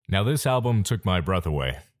Now this album took my breath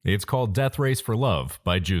away. It's called Death Race for Love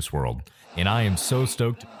by Juice WRLD, and I am so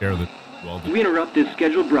stoked to share this. We interrupt this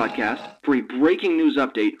scheduled broadcast for a breaking news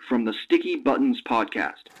update from the Sticky Buttons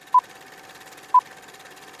podcast.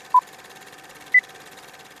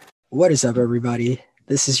 What is up, everybody?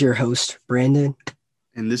 This is your host, Brandon.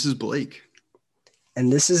 And this is Blake.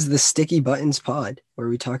 And this is the Sticky Buttons pod, where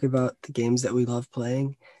we talk about the games that we love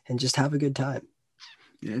playing and just have a good time.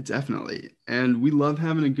 Yeah, definitely. And we love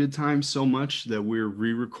having a good time so much that we're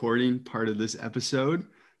re-recording part of this episode.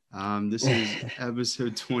 This is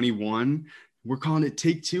episode 21. We're calling it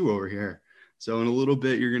Take Two over here. So in a little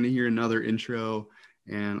bit, you're going to hear another intro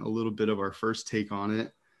and a little bit of our first take on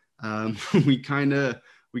it. We kind of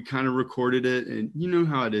recorded it, and you know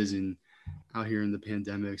how it is out here in the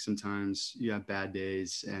pandemic. Sometimes you have bad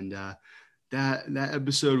days, and that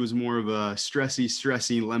episode was more of a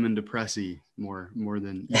stressy lemon depressy, more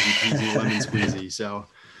than easy peasy lemon squeezy. So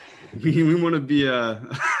we want to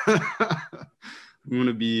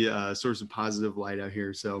be a source of positive light out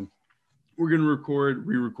here. So we're gonna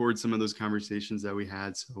re-record some of those conversations that we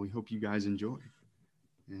had. So we hope you guys enjoy,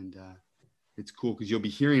 and it's cool because you'll be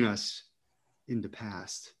hearing us in the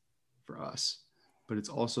past for us, but it's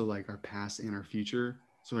also like our past and our future.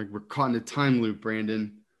 So like we're caught in a time loop,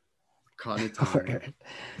 Brandon. We're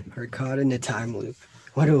caught in a time loop.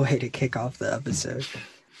 What a way to kick off the episode.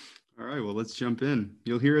 All right, well, let's jump in.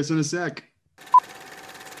 You'll hear us in a sec.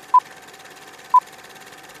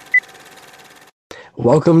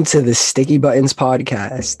 Welcome to the Sticky Buttons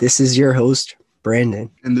podcast. This is your host,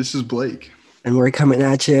 Brandon. And this is Blake. And we're coming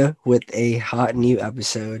at you with a hot new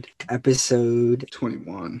episode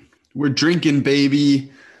 21. We're drinking,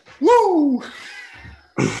 baby. Woo!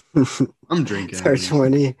 I'm drinking. It's our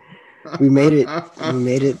 20. We made it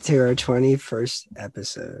to our 21st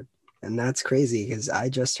episode. And that's crazy because I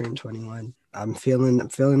just turned 21. I'm feeling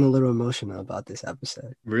a little emotional about this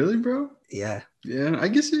episode. Really, bro? Yeah. Yeah, I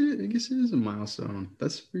guess it is a milestone.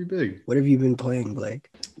 That's pretty big. What have you been playing, Blake?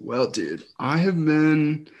 Well, dude, I have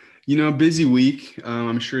been, busy week.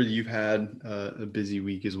 I'm sure you've had a busy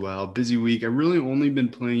week as well. Busy week. I've really only been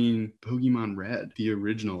playing Pokemon Red, the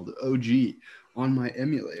original, the OG, on my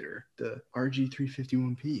emulator, the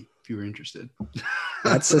RG351P, if you were interested.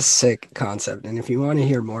 That's a sick concept. And if you want to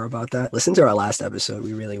hear more about that, listen to our last episode.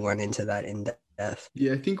 We really went into that in depth.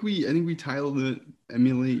 Yeah, I think we titled it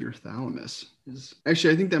Emulate Your Thalamus.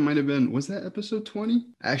 Actually, I think that might have been, was that episode 20?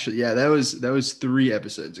 Actually, yeah, that was 3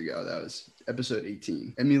 episodes ago. That was episode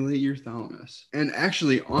 18, Emulate Your Thalamus. And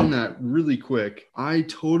actually on that, really quick, I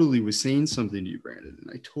totally was saying something to you, Brandon, and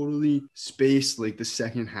I totally spaced like the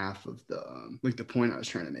second half of the point I was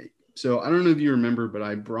trying to make. So I don't know if you remember, but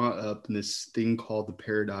I brought up this thing called the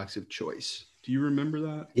paradox of choice. Do you remember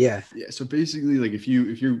that? Yeah. So basically, like if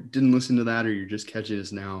you didn't listen to that, or you're just catching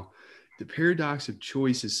us now, the paradox of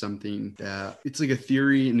choice is something that it's like a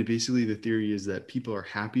theory, and basically the theory is that people are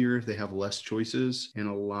happier if they have less choices. And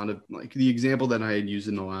a lot of, like, the example that I had used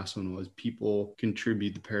in the last one was people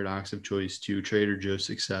contribute the paradox of choice to Trader Joe's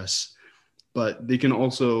success. But they can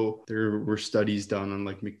also, there were studies done on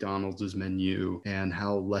like McDonald's menu and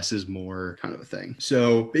how less is more kind of a thing.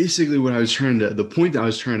 So basically the point that I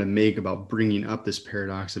was trying to make about bringing up this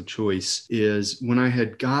paradox of choice is when I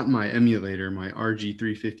had got my emulator, my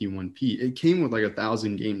RG351P, it came with like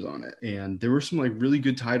 1,000 games on it. And there were some like really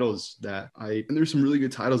good titles that I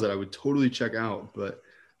would totally check out, but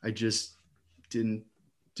I just didn't,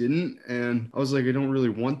 and I was like, I don't really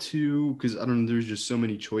want to, because I don't know, there's just so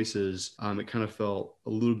many choices. It kind of felt a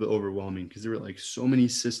little bit overwhelming because there were like so many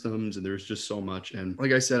systems and there was just so much. And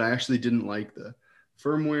like I said, I actually didn't like the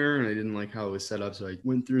firmware and I didn't like how it was set up. So I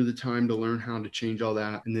went through the time to learn how to change all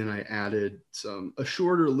that. And then I added a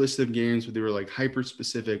shorter list of games, but they were like hyper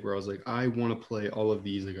specific, where I was like, I want to play all of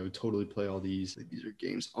these. Like I would totally play all these. Like these are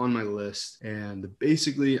games on my list. And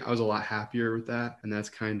basically I was a lot happier with that. And that's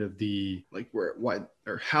kind of the like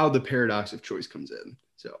how the paradox of choice comes in.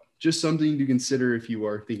 So just something to consider if you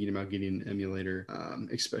are thinking about getting an emulator,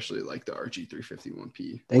 especially like the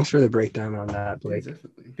RG351P. Thanks for the breakdown on that, Blake. Yeah,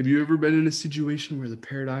 definitely. Have you ever been in a situation where the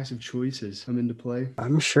paradox of choice has come into play?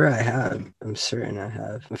 I'm sure I have. I'm certain I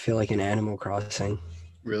have. I feel like an Animal Crossing.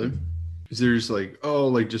 Really? Is there just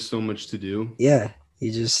just so much to do? Yeah.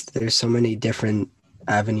 There's so many different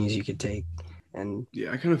avenues you could take. And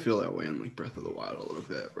yeah, I kind of feel that way in like Breath of the Wild a little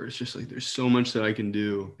bit, where it's just like there's so much that I can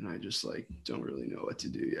do and I just like don't really know what to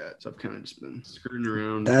do yet. So I've kind of just been skirting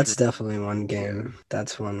around. That's definitely one game. Yeah.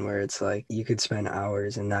 That's one where it's like you could spend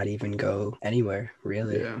hours and not even go anywhere,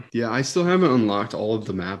 really. Yeah. I still haven't unlocked all of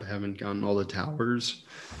the map. I haven't gotten all the towers.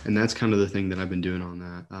 And that's kind of the thing that I've been doing on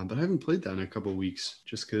that. But I haven't played that in a couple of weeks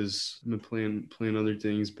just because I've been playing other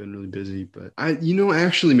things, been really busy. But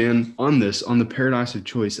actually, man, on the paradox of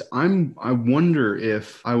choice, I wonder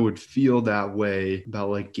if I would feel that way about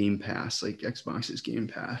like Game Pass, like Xbox's Game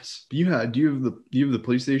Pass. Do you have the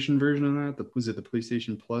PlayStation version of that? Was it the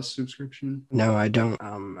PlayStation Plus subscription? No, I don't.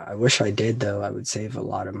 I wish I did though. I would save a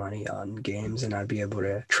lot of money on games and I'd be able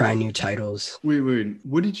to try new titles. Wait.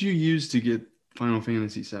 What did you use to get Final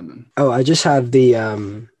Fantasy VII? Oh, I just have the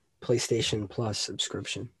PlayStation Plus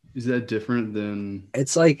subscription. Is that different than?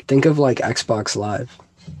 It's like, think of like Xbox Live.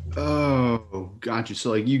 Oh, gotcha.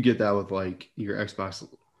 So like you get that with like your Xbox.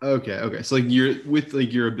 Okay. So like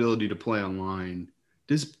your ability to play online.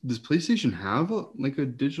 Does PlayStation have a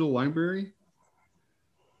digital library?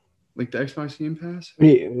 Like the Xbox Game Pass? What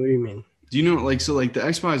do you mean? Do you know like the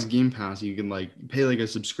Xbox Game Pass, you can like pay like a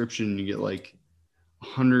subscription and you get like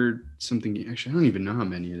 100 something. Actually, I don't even know how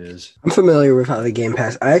many it is. I'm familiar with how the Game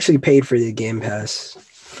Pass. I actually paid for the Game Pass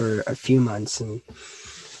for a few months and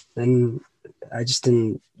then I just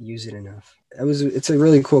didn't use it enough. It's a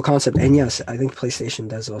really cool concept, and yes, I think PlayStation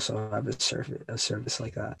does also have a service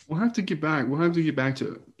like that. We'll have to get back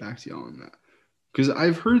to y'all on that, because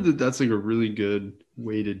I've heard that that's like a really good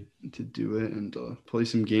way to do it and play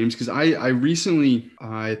some games. Because I recently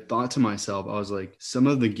thought to myself, I was like, some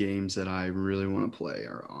of the games that I really want to play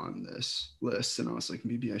are on this list, and I was like,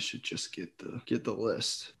 maybe I should just get the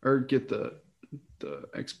list or get the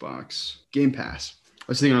Xbox Game Pass.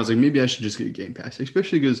 I was like, maybe I should just get Game Pass,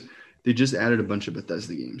 especially because they just added a bunch of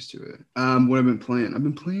Bethesda games to it. What I've been playing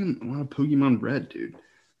a lot of Pokemon Red, dude.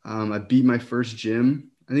 I beat my first gym.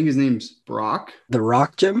 I think his name's Brock. The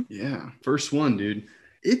Rock Gym? Yeah, first one, dude.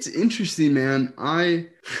 It's interesting, man.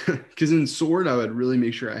 Because in Sword, I would really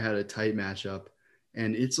make sure I had a tight matchup.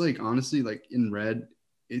 And it's like, honestly, like in Red,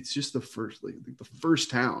 it's just the first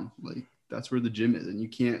town. Like that's where the gym is. And you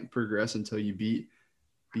can't progress until you beat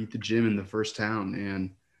the gym in the first town.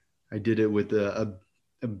 And I did it with a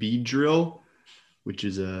Beedrill, which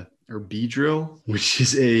is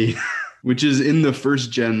which is in the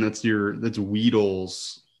first gen. That's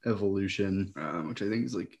Weedle's evolution, which I think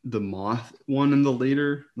is like the moth one in the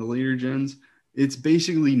later gens. It's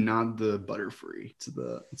basically not the Butterfree.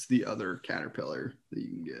 It's the other caterpillar that you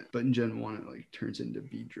can get. But in Gen 1, it like turns into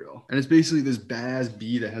Beedrill. And it's basically this badass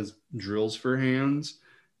bee that has drills for hands.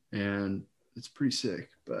 And it's pretty sick.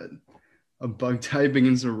 But a bug type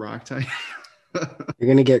against a rock type. You're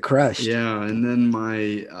going to get crushed. Yeah. And then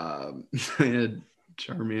I had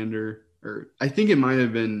Charmander. Or I think it might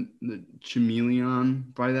have been the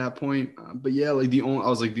Chameleon by that point. But yeah, like the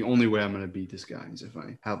only way I'm going to beat this guy is if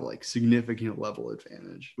I have like significant level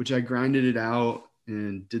advantage, which I grinded it out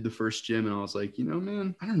and did the first gym. And I was like,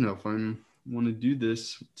 man, I don't know if I want to do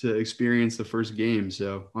this to experience the first game.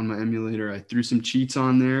 So on my emulator, I threw some cheats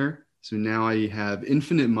on there. So now I have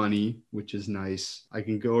infinite money, which is nice. I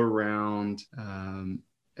can go around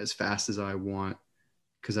as fast as I want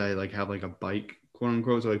because I like have like a bike, quote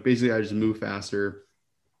unquote. So like basically I just move faster.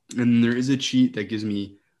 And there is a cheat that gives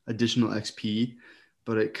me additional XP,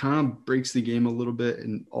 but it kind of breaks the game a little bit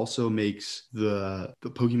and also makes the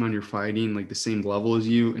Pokemon you're fighting like the same level as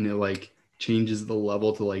you, and it like changes the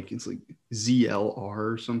level to like it's like ZLR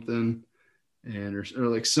or something. And or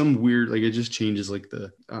like some weird, like it just changes like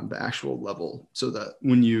the actual level so that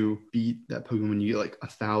when you beat that Pokemon you get like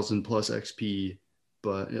 1,000 plus XP,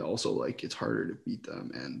 but it also like it's harder to beat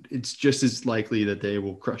them and it's just as likely that they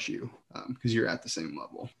will crush you because you're at the same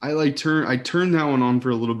level. I turned that one on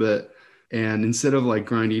for a little bit, and instead of like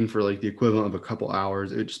grinding for like the equivalent of a couple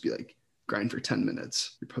hours, it would just be like grind for 10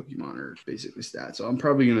 minutes. Your Pokemon are basically stats. So I'm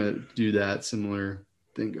probably gonna do that similar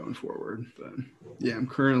thing going forward. But yeah, I'm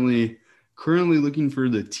currently looking for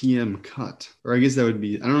the TM cut, or I guess that would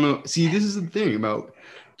be, I don't know. See, this is the thing about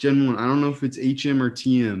Gen 1. I don't know if it's HM or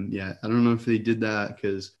TM yet. I don't know if they did that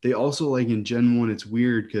because they also like in Gen 1, it's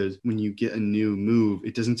weird because when you get a new move,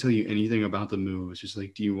 it doesn't tell you anything about the move. It's just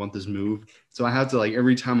like, do you want this move? So I have to like,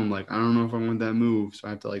 every time I'm like, I don't know if I want that move. So I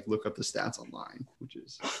have to like look up the stats online, which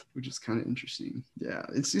is kind of interesting. Yeah,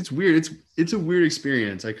 it's weird. It's a weird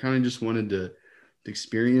experience. I kind of just wanted to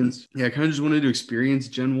experience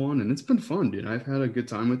Gen 1, and it's been fun, dude. I've had a good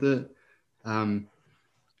time with it.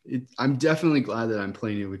 I'm definitely glad that I'm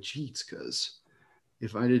playing it with cheats, because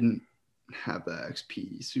if I didn't have that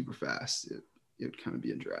XP super fast, it would kind of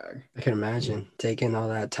be a drag. I can imagine taking all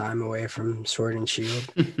that time away from Sword and Shield.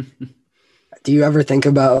 Do you ever think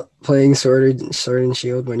about playing Sword and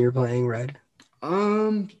Shield when you're playing Red?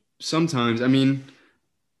 Sometimes. I mean,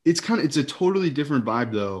 it's a totally different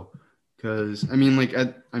vibe though. Because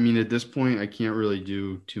at this point I can't really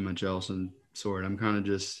do too much else and sword. I'm kind of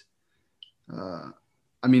just,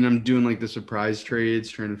 I'm doing like the surprise trades,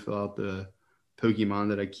 trying to fill out the Pokemon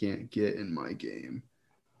that I can't get in my game.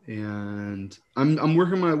 And I'm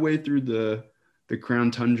working my way through the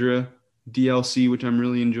Crown Tundra DLC, which I'm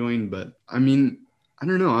really enjoying. But I don't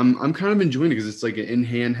know. I'm kind of enjoying it because it's like an in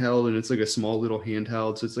handheld and it's like a small little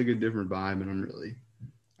handheld, so it's like a different vibe, and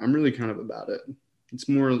I'm really kind of about it. It's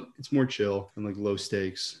more chill and like low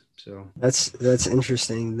stakes. So That's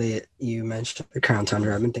interesting that you mentioned the Crown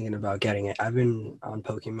Tundra. I've been thinking about getting it. I've been on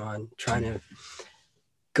Pokemon trying to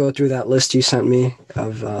go through that list you sent me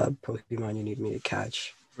of Pokemon you need me to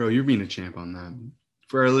catch. Bro, you're being a champ on that.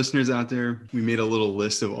 For our listeners out there, we made a little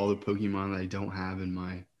list of all the Pokemon that I don't have in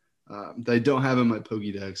my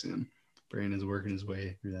Pokédex, and Brandon is working his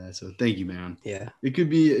way through that. So thank you, man. Yeah, it could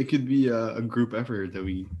be a group effort that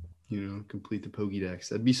we complete the Pokédex.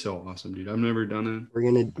 That'd be so awesome, dude. I've never done it.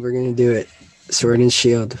 We're gonna do it. Sword and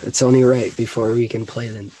Shield. It's only right before we can play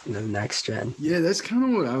the next gen. Yeah, that's kind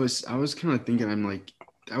of what I was kind of thinking. I'm like,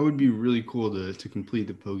 that would be really cool to complete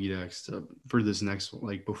the Pokédex for this next one.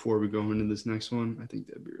 Like before we go into this next one, I think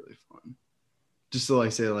that'd be really fun. Just to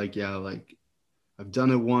like say like, yeah, like I've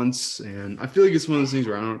done it once, and I feel like it's one of those things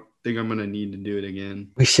where I don't think I'm gonna need to do it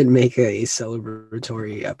again. We should make a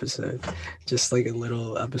celebratory episode, just like a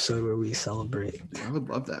little episode where we celebrate. Dude, I would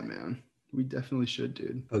love that, man. We definitely should,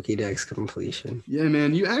 dude. Pokédex completion. Yeah,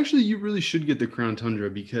 man. You really should get the Crown Tundra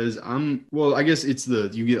because I guess it's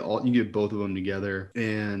you get both of them together.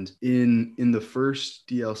 And in the first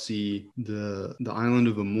DLC, the Island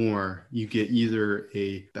of Amur, you get either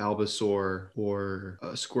a Bulbasaur or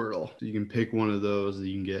a Squirtle. So you can pick one of those that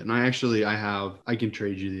you can get. And I can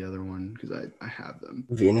trade you the other one because I have them.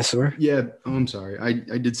 Venusaur? Yeah. Oh, I'm sorry.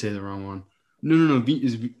 I did say the wrong one. No.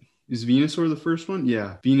 Is Venusaur the first one?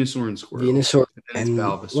 Yeah, Venusaur and Squirtle. Venusaur and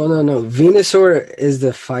Bulbasaur. Well, no. Venusaur is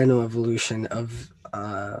the final evolution of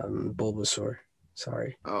Bulbasaur.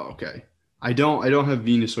 Sorry. Oh, okay. I don't have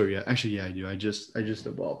Venusaur yet. Actually, yeah, I do. I just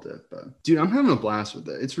evolved it. But dude, I'm having a blast with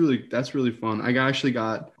it. That's really fun. I actually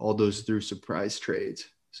got all those through surprise trades.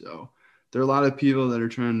 So there are a lot of people that are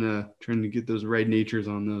trying to get those right natures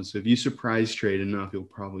on those. So if you surprise trade enough, you'll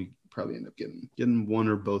probably end up getting one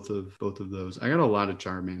or both of those. I got a lot of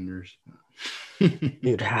Charmanders.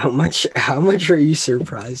 Dude, how much are you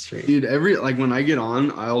surprised trading? Dude, when I get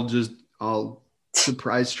on, I'll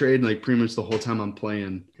surprise trade like pretty much the whole time I'm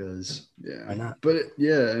playing because yeah. Why not? But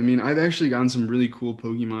yeah, I've actually gotten some really cool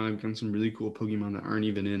Pokemon. I've gotten some really cool Pokemon that aren't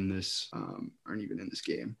even in this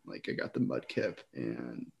game. Like I got the Mudkip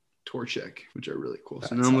and Torchic, which are really cool.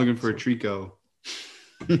 So now I'm looking for a Trico.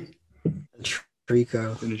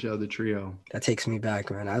 Trico. Finish out the trio. That takes me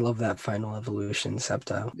back, man. I love that final evolution,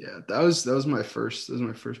 Sceptile. Yeah, that was my first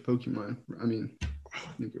Pokemon. I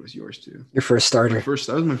think it was yours too. Your first starter. That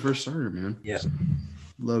was my first starter, man. Yeah.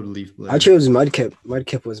 Loved Leaf Blade. I chose Mudkip.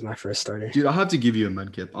 Mudkip was my first starter. Dude, I'll have to give you a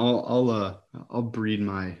Mudkip. I'll breed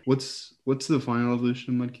my what's the final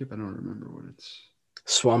evolution of Mudkip? I don't remember what it's.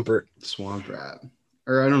 Swampert. Swamp Rat.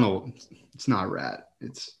 Or I don't know. It's not rat.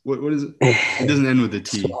 It's what is it? It doesn't end with a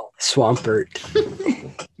T. Swampert.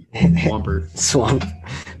 Swampert. Swamp.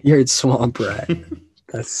 You heard Swamp Rat.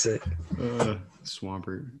 That's it.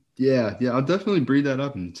 Swampert. Yeah. I'll definitely breed that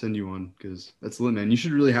up and send you one because that's lit, man. You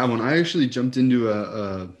should really have one. I actually jumped into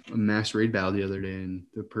a mass raid battle the other day, and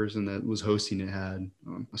the person that was hosting it had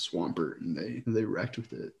a Swampert, and they wrecked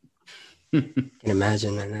with it. Can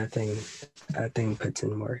imagine, and that thing puts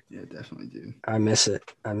in work. Yeah, definitely, dude. I miss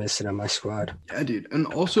it on my squad. Yeah, dude. And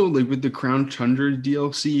also, like with the Crown Tundra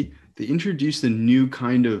DLC, they introduced a new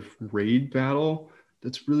kind of raid battle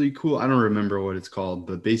that's really cool. I don't remember what it's called,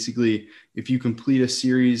 but basically, if you complete a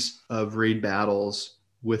series of raid battles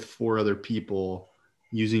with 4 other people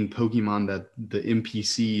using Pokemon that the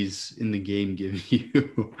NPCs in the game give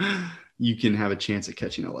you, you can have a chance at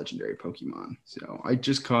catching a legendary Pokemon. So I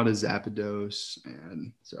just caught a Zapdos,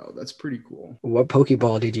 and so that's pretty cool. What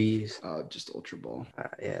Pokeball did you use? Just Ultra Ball.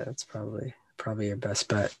 Yeah, that's probably your best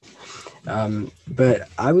bet. But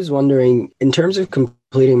I was wondering, in terms of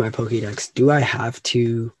completing my Pokédex, do I have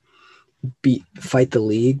to fight the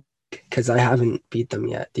league? Because I haven't beat them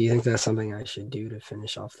yet. Do you think that's something I should do to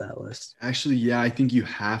finish off that list? Actually, yeah, I think you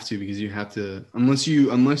have to, because you have to, unless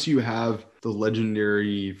you have the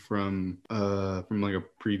legendary from like a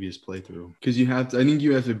previous playthrough, because I think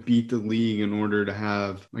you have to beat the league in order to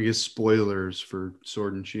have, I guess, spoilers for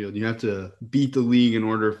Sword and Shield. You have to beat the league in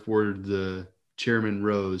order for the Chairman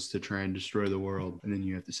Rose to try and destroy the world, and then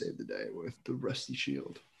you have to save the day with the Rusty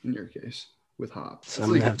Shield in your case. With Hop. So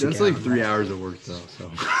that's like 3 hours of work though.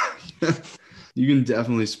 So you can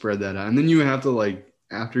definitely spread that out. And then you have to like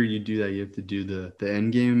after you do that, you have to do the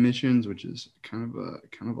end game missions, which is kind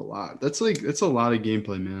of a lot. That's a lot of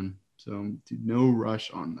gameplay, man. So dude, no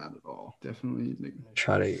rush on that at all. Definitely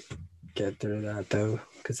Try to get through that though,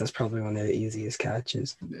 because that's probably one of the easiest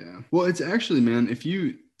catches. Yeah. Well, it's actually, man,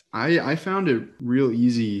 I found it real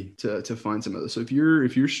easy to find some of those. So if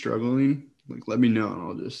you're struggling, like let me know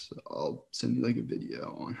and I'll send you like a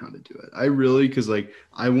video on how to do it. Because like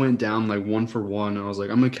I went down like one for one and I was like,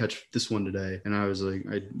 I'm gonna catch this one today. And I was like,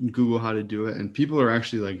 I Google how to do it, and people are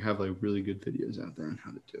actually like have like really good videos out there on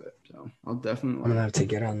how to do it. So I'll definitely I'm gonna have to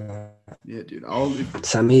get on that. Yeah, dude.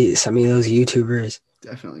 Send me those YouTubers.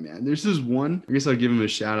 Definitely, man. There's this one, I guess I'll give him a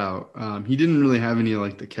shout out. He didn't really have any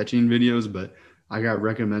like the catching videos, but I got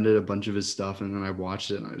recommended a bunch of his stuff, and then I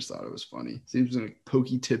watched it, and I just thought it was funny. Seems like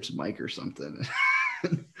Pokey Tips Mike or something.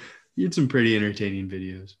 He had some pretty entertaining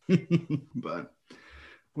videos. But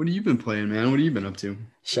what have you been playing, man? What have you been up to?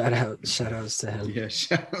 Shout outs to him. Yeah,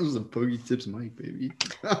 shout outs to Pokey Tips Mike, baby.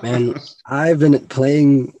 Man, I've been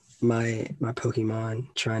playing my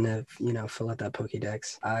Pokemon, trying to fill out that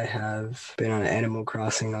Pokédex. I have been on Animal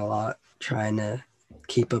Crossing a lot, trying to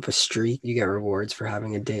keep up a streak. You get rewards for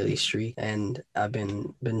having a daily streak, and I've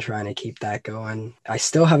been trying to keep that going. I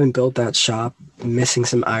still haven't built that shop. I'm missing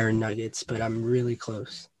some iron nuggets, but I'm really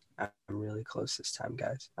close. I'm really close this time,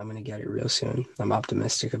 guys. I'm gonna get it real soon. I'm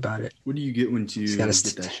optimistic about it. What do you get once you get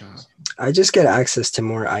that shop? I just get access to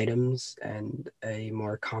more items and a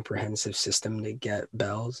more comprehensive system to get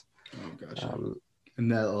bells. Oh, gotcha.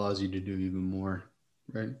 And that allows you to do even more,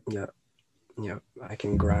 right? Yeah. Yep, I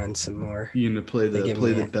can grind some more. You gonna play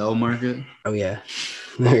the bell market? Oh yeah,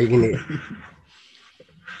 we're gonna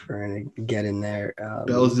get in there.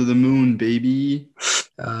 Bells to the moon, baby.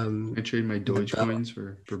 I trade my Dogecoins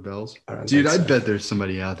for bells. Dude, I bet there's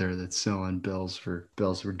somebody out there that's selling bells for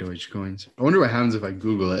Dogecoins. I wonder what happens if I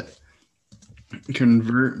Google it.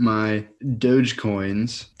 Convert my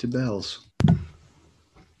Dogecoins to bells.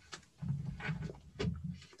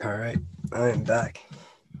 All right, I am back.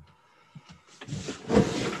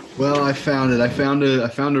 Well, I found it. I found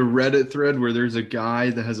a Reddit thread where there's a guy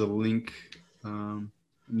that has a link, and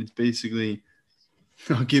it's basically,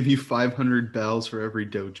 I'll give you 500 bells for every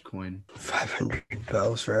Dogecoin. 500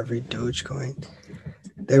 bells for every Dogecoin.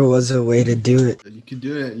 There was a way to do it. You can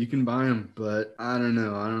do it. You can buy them, but I don't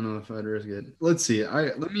know. I don't know if I'd risk it. Let's see.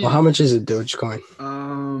 Well, how much is a Dogecoin?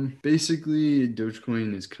 Basically,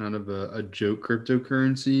 Dogecoin is kind of a joke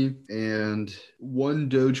cryptocurrency, and one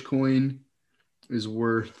Dogecoin is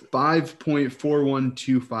worth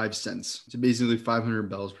 5.4125 cents. So basically 500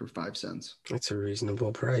 bells for 5 cents. That's a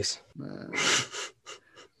reasonable price. I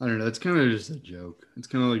don't know. It's kind of just a joke. It's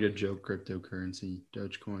kind of like a joke cryptocurrency,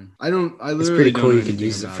 Dogecoin. It's pretty cool you could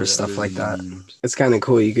use it for stuff like that. Memes. It's kind of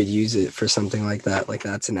cool you could use it for something like that. Like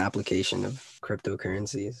that's an application of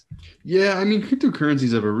cryptocurrencies. Yeah, I mean,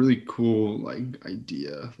 cryptocurrencies have a really cool like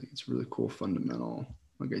idea. I think it's a really cool fundamental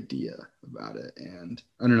like idea about it. And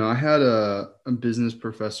I don't know, I had a business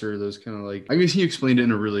professor that was kind of like, I guess he explained it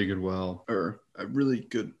in a really good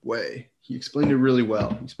way. He explained it really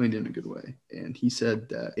well. He explained it in a good way. And he said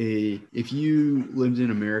that if you lived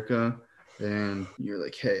in America and you're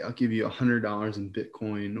like, hey, I'll give you $100 in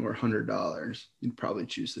Bitcoin or $100, you'd probably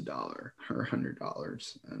choose the dollar or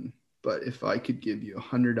 $100. But if I could give you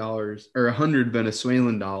 $100 or 100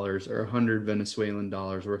 Venezuelan dollars or 100 Venezuelan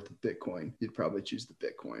dollars worth of Bitcoin, you'd probably choose the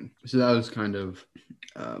Bitcoin. So that was kind of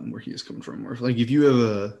where he was coming from. Where like if you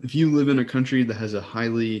live in a country that has a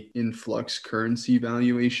highly influx currency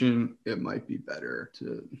valuation, it might be better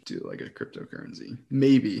to do like a cryptocurrency.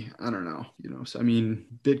 Maybe, I don't know. So I mean,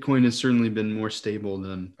 Bitcoin has certainly been more stable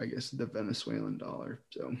than I guess the Venezuelan dollar.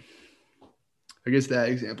 So I guess that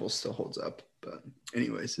example still holds up. But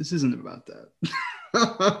anyways, this isn't about that.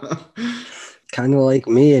 Kind of like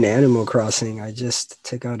me in Animal Crossing. I just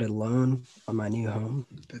took out a loan on my new home.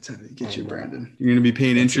 That's how they get you, Brandon. You're going to be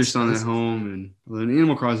paying interest on that home. And well, in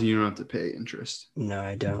Animal Crossing, you don't have to pay interest. No,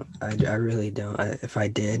 I don't. I really don't. If I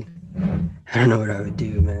did, I don't know what I would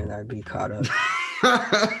do, man. I'd be caught up.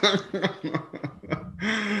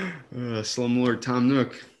 Slumlord Tom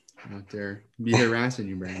Nook out there be harassing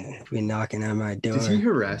you, Brandon. Be knocking at my door. Does he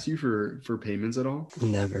harass you for payments at all?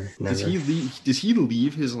 Never. Does he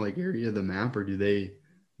leave his like area of the map, or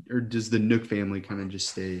does the Nook family kind of just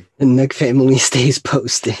stay? The Nook family stays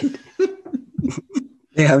posted.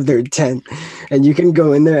 They have their tent, and you can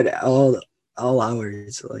go in there at all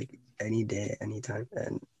hours, like any day, anytime.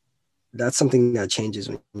 And that's something that changes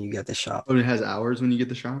when you get the shop. Oh, it has hours when you get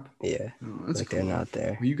the shop? Yeah. Oh, that's like cool. They're not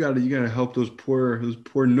there. Well, you gotta help those poor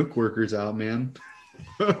Nook workers out, man.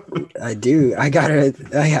 I do. I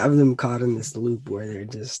have them caught in this loop where they're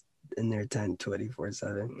just in their tent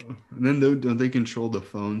 24/7. And then don't they control the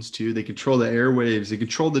phones too? They control the airwaves. They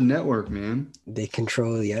control the network, man. They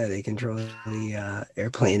control the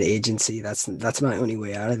airplane agency. That's my only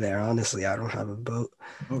way out of there. Honestly, I don't have a boat.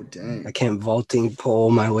 Oh dang! I can't vaulting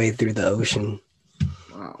pole my way through the ocean.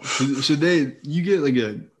 Wow. So you get like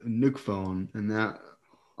a NookPhone, and that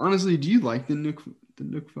honestly, do you like the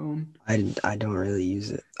NookPhone? I don't really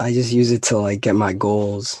use it. I just use it to like get my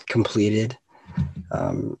goals completed.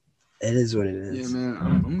 It is what it is. Yeah, man.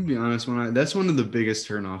 I'm gonna be honest. That's one of the biggest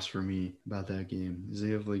turnoffs for me about that game is they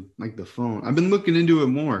have like the phone. I've been looking into it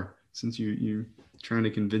more since you're trying to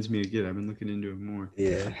convince me to get it. I've been looking into it more.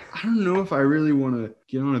 Yeah. I don't know if I really want to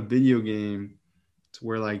get on a video game to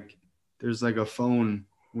where like there's like a phone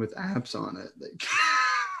with apps on it. Like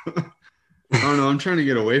I don't know. I'm trying to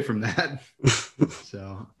get away from that.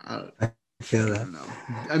 So I feel that. I don't know.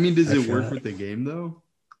 I mean, does it work with the game though?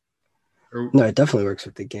 No, it definitely works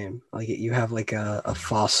with the game. Like you have like a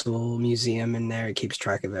fossil museum in there. It keeps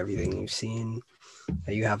track of everything you've seen.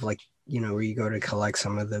 You have like, where you go to collect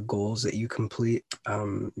some of the goals that you complete.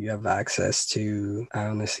 You have access to, I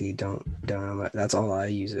honestly don't know. That's all I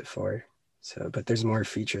use it for. So, but there's more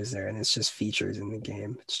features there, and it's just features in the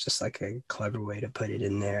game. It's just like a clever way to put it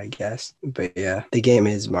in there, I guess. But yeah, the game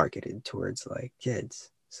is marketed towards like kids.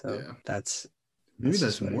 So yeah. that's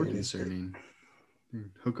more concerning.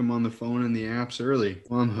 Hook them on the phone and the apps early.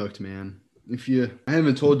 Well, I'm hooked, man. I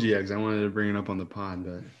haven't told you yet because I wanted to bring it up on the pod,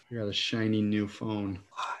 but you got a shiny new phone.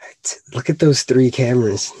 What? Look at those 3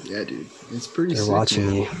 cameras. Yeah, dude. It's pretty sick. They're watching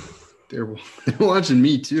man. you. They're watching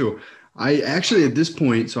me too. I actually, at this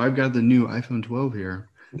point, so I've got the new iPhone 12 here.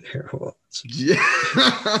 They're watching. Yeah.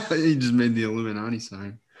 He just made the Illuminati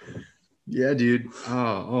sign. Yeah, dude.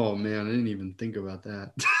 Oh man, I didn't even think about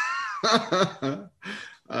that.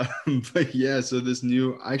 But yeah, so this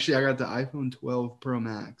I got the iPhone 12 Pro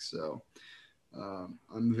Max, so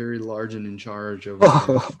I'm very large and in charge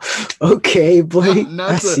over okay, Blake.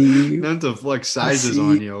 I see you. Not to flex sizes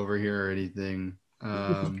on you over here or anything.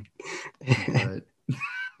 But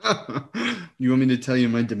you want me to tell you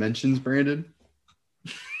my dimensions, Brandon?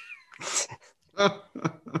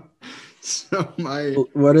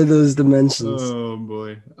 What are those dimensions? Oh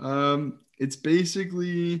boy. It's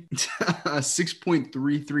basically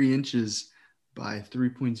 6.33 inches by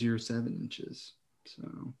 3.07 inches.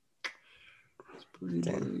 So it's pretty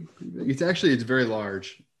big. It's very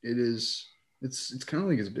large. It's kind of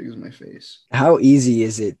like as big as my face. How easy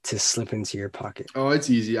is it to slip into your pocket? Oh, it's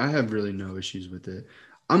easy. I have really no issues with it.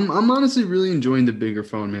 I'm honestly really enjoying the bigger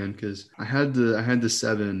phone, man, because I had the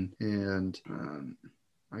 7 and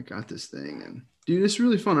I got this thing and dude, it's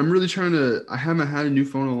really fun. I haven't had a new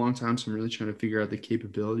phone in a long time, so I'm really trying to figure out the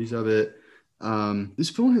capabilities of it. This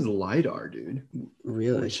phone has LiDAR, dude.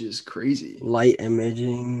 Really? Which is crazy. Light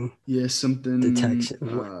imaging. Yeah, something.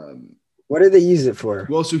 Detection. What do they use it for?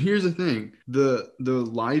 Well, so here's the thing. The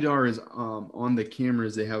LiDAR is on the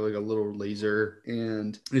cameras. They have like a little laser,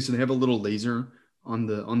 and so they have a little laser on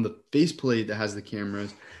the faceplate that has the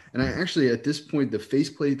cameras. And I actually, at this point, the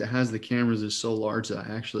faceplate that has the cameras is so large that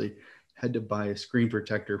I actually had to buy a screen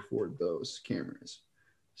protector for those cameras.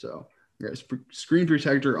 So I got a screen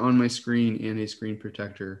protector on my screen and a screen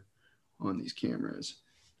protector on these cameras,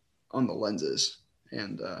 on the lenses.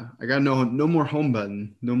 And I got no more home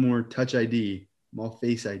button, no more touch ID. I'm all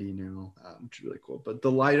face ID now, which is really cool. But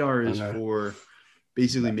the LiDAR is for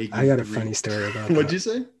basically making. I got a funny story about that. What'd you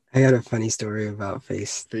say? I got a funny story about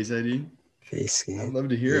face ID. Face scan. I'd love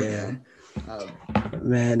to hear it, man.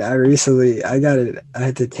 Man, I got it. I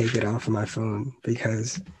had to take it off of my phone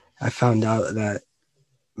because I found out that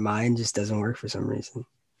mine just doesn't work for some reason.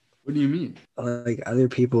 What do you mean? Like other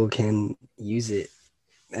people can use it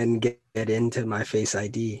and get into my Face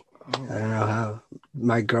ID. Oh. I don't know how.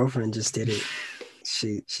 My girlfriend just did it.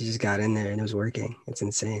 She just got in there and it was working. It's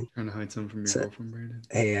insane. Trying to hide something from your girlfriend, Brandon.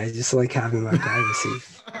 Hey, I just like having my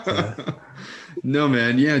privacy. No,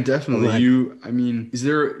 man. Yeah, definitely.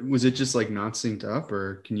 Was it just like not synced up,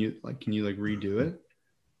 or can you redo it?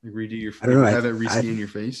 Like redo your face? I don't know. Have it rescan your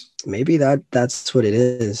face? Maybe that's what it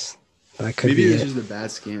is. Maybe it's just a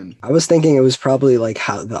bad scan. I was thinking it was probably like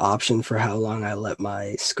how the option for how long I let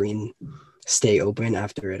my screen stay open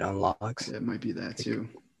after it unlocks. Yeah, it might be that too.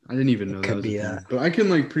 I didn't even know that was a thing. That. But I can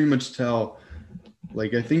like pretty much tell.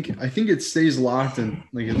 Like I think it stays locked, and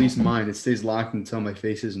like at least mine, it stays locked until my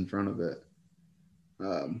face is in front of it.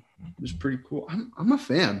 It's pretty cool. I'm a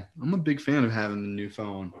fan. I'm a big fan of having the new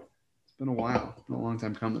phone. It's been a while. It's been a long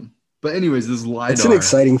time coming. But anyways, this LiDAR. It's an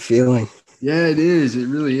exciting feeling. Yeah, it is. It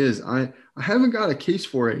really is. I haven't got a case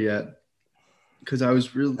for it yet because I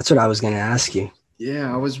was really. That's what I was gonna ask you.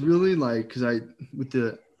 Yeah, I was really like, because with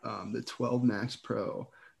the the 12 Max Pro,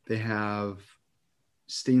 they have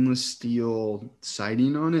stainless steel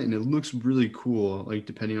siding on it, and it looks really cool, like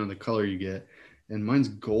depending on the color you get. And mine's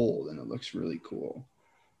gold, and it looks really cool.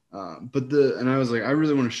 And I was like, I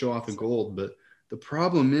really want to show off the gold, but the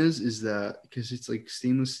problem is that because it's like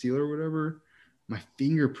stainless steel or whatever, my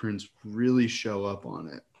fingerprints really show up on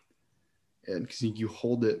it. And because you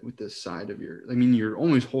hold it with the side of you're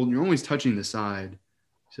always touching the side.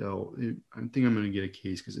 So I think I'm going to get a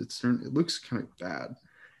case because it looks kind of bad.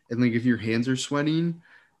 And like if your hands are sweating,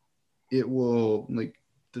 it will like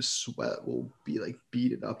the sweat will be like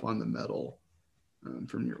beaded up on the metal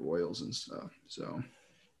from your oils and stuff. So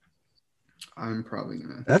I'm probably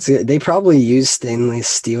gonna. That's good. They probably use stainless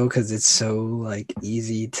steel because it's so like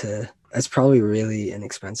easy to. That's probably really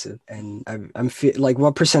inexpensive. And I'm like,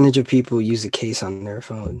 what percentage of people use a case on their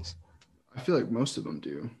phones? I feel like most of them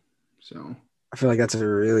do. So I feel like that's a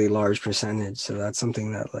really large percentage. So that's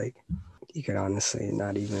something that like you could honestly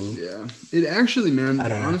not even. Yeah, it actually, man. I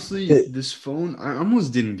don't know. Honestly, this phone, I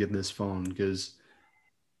almost didn't get this phone because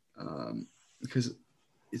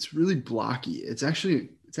it's really blocky. It's actually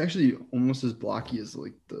almost as blocky as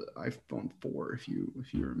like the iPhone 4 if you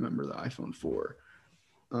remember the iPhone 4.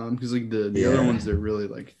 Because like the other ones, they're really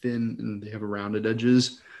like thin and they have rounded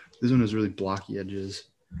edges. This one has really blocky edges,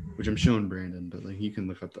 which I'm showing Brandon, but like you can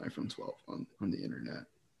look up the iPhone 12 on the internet.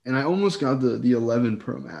 And I almost got the 11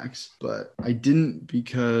 Pro Max, but I didn't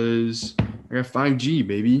because I got 5G,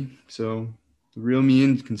 baby. So the real me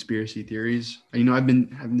in conspiracy theories. I've been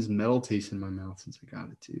having this metal taste in my mouth since I got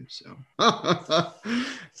it too. So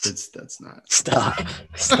that's not. Stop.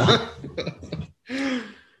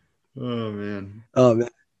 Oh man.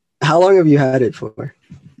 How long have you had it for?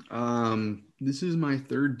 This is my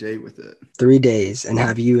third day with it. 3 days. And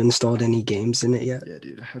have you installed any games in it yet? Yeah,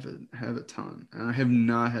 dude, I have a ton. And I have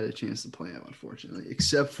not had a chance to play them, unfortunately,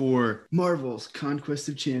 except for Marvel's Conquest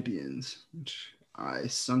of Champions, which I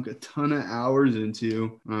sunk a ton of hours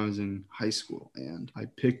into when I was in high school. And I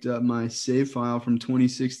picked up my save file from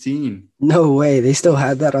 2016. No way. They still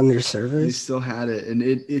had that on their servers? They still had it. And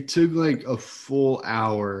it took like a full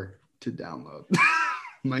hour to download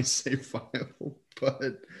my save file.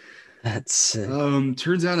 But that's sick.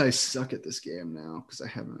 Turns out I suck at this game now because I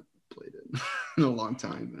haven't played it in a long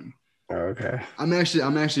time. And okay. I'm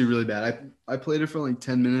actually really bad. I played it for like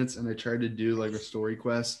 10 minutes and I tried to do like a story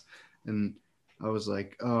quest and I was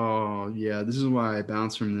like, oh yeah, this is why I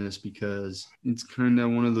bounce from this because it's kind of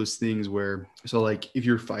one of those things where, so like if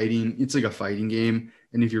you're fighting, it's like a fighting game.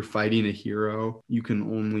 And if you're fighting a hero, you can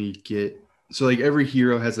only get, so like every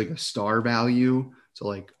hero has like a star value. So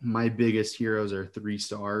like my biggest heroes are 3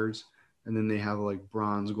 stars. And then they have like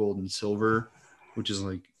bronze, gold, and silver, which is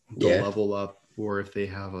like the level up, or if they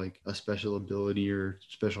have like a special ability or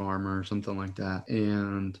special armor or something like that.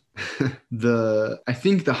 And I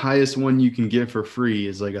think the highest one you can get for free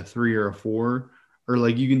is like a 3 or a 4, or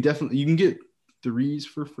like you can get 3s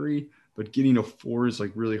for free, but getting a 4 is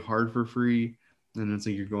like really hard for free. And it's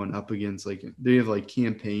like you're going up against like they have like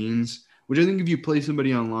campaigns, which I think if you play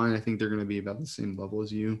somebody online, I think they're going to be about the same level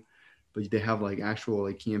as you. But they have like actual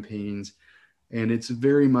like campaigns and it's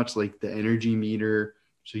very much like the energy meter.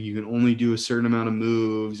 So you can only do a certain amount of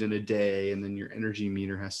moves in a day and then your energy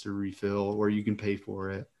meter has to refill or you can pay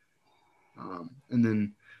for it. And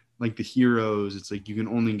then like the heroes, it's like you can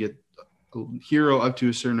only get a hero up to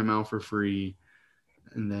a certain amount for free.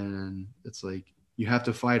 And then it's like you have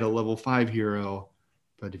to fight a level 5 hero.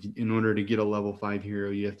 But in order to get a level 5 hero,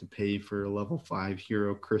 you have to pay for a level 5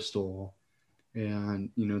 hero crystal.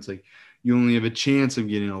 And, it's like you only have a chance of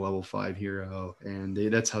getting a level 5 hero. And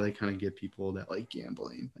that's how they kind of get people that like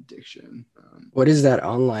gambling addiction. What is that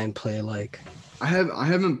online play like? I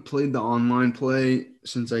haven't played the online play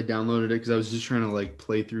since I downloaded it because I was just trying to like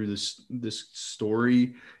play through this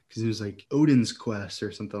story because it was like Odin's Quest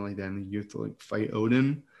or something like that. And you have to like fight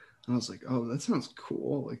Odin. And I was like, oh, that sounds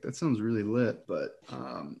cool. Like that sounds really lit. But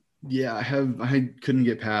yeah, I couldn't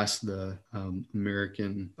get past the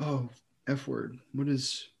American. Oh, F word. What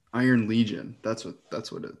is Iron Legion? That's what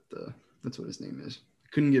his name is.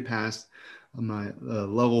 Couldn't get past my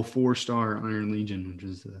level 4-star Iron Legion, which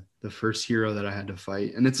is the first hero that I had to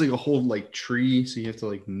fight. And it's like a whole like tree, so you have to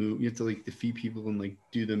like move. You have to like defeat people and like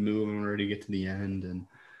do the move in order to get to the end. And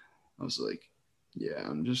I was like, yeah,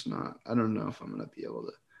 I'm just not. I don't know if I'm gonna be able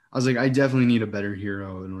to. I was like, I definitely need a better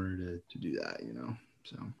hero in order to do that,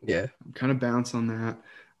 So yeah, I'm kind of bounce on that.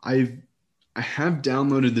 I have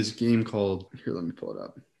downloaded this game called, here, let me pull it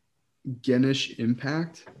up. Genshin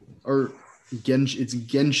Impact it's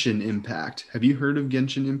Genshin Impact. Have you heard of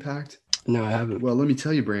Genshin Impact? No, I haven't. Well, let me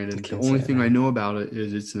tell you, Brandon, the only thing I know about it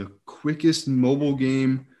is it's the quickest mobile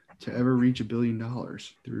game to ever reach $1 billion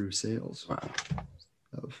through sales Wow.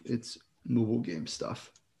 of its mobile game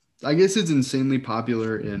stuff. I guess it's insanely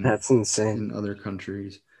popular That's insane. in other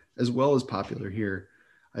countries, as well as popular here.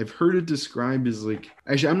 I've heard it described as like,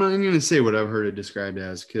 actually, I'm not even going to say what I've heard it described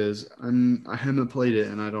as because I haven't played it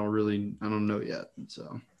and I don't know yet.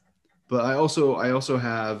 So, but I also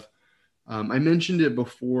have, I mentioned it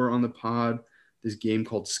before on the pod, this game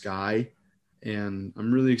called Sky, and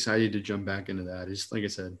I'm really excited to jump back into that. It's like I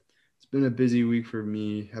said, it's been a busy week for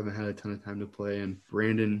me. Haven't had a ton of time to play, and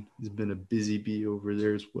Brandon has been a busy bee over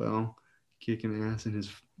there as well, kicking ass in his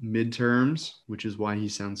midterms, which is why he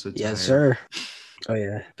sounds so tired. Yes, sir. Oh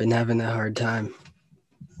yeah, been having a hard time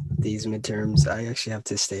these midterms. I actually have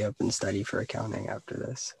to stay up and study for accounting after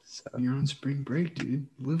this. So You're on spring break, dude.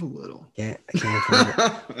 Live a little. I can't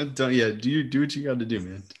afford it. Do what you got to do,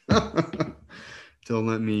 man. Don't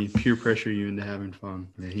let me peer pressure you into having fun.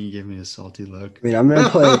 Man, he gave me a salty look. I mean, I'm gonna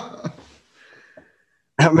play.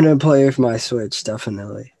 I'm gonna play with my Switch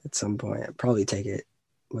definitely at some point. I'll probably take it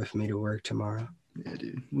with me to work tomorrow. Yeah,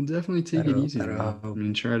 dude. We'll definitely take it easy. Man. I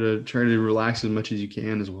mean, try to relax as much as you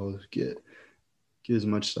can, as well as get as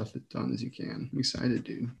much stuff done as you can. I'm excited,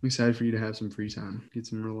 dude. I'm excited for you to have some free time, get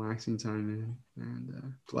some relaxing time in,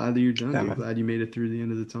 and glad that you're done. I'm glad you made it through the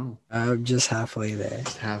end of the tunnel. I'm just halfway there.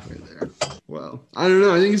 Just halfway there. Well, I don't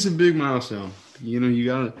know. I think it's a big milestone. You know, you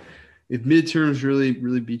gotta. If midterms really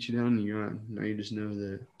beat you down, now you just know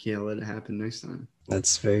that you can't let it happen next time.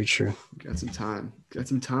 That's very true. You got some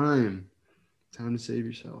time. Time to save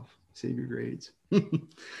yourself. Save your grades.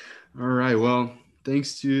 All right. Well,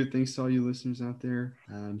 thanks to all you listeners out there.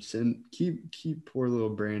 Keep poor little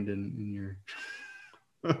Brandon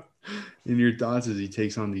in your thoughts as he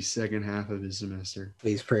takes on the second half of his semester.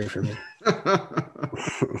 Please pray for me. All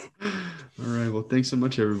right. Well, thanks so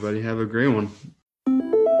much, everybody. Have a great one.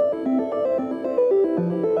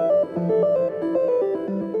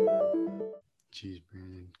 Jeez,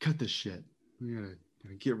 Brandon, cut this shit. We gotta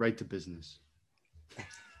get right to business.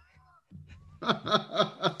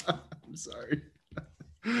 I'm sorry.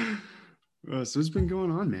 So what's been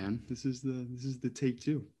going on, man? This is the take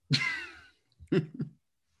two.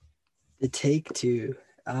 The take two.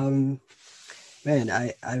 Man,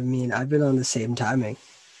 I mean, I've been on the same timing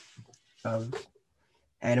of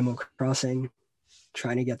Animal Crossing,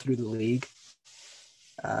 trying to get through the league.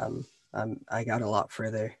 I got a lot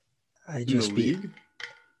further. I just beat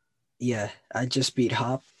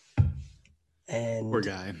Hop, and poor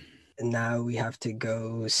guy. And now we have to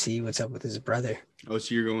go see what's up with his brother. Oh,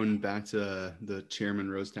 so you're going back to the Chairman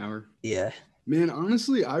Rose Tower? Yeah. Man,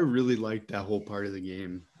 honestly, I really liked that whole part of the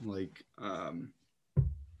game. Like, I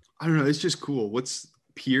don't know. It's just cool. What's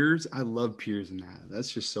Piers? I love Piers in that.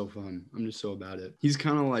 That's just so fun. I'm just so about it. He's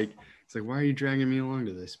kind of like, it's like, why are you dragging me along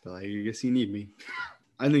to this? But like, I guess you need me.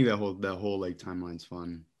 I think that whole like timeline's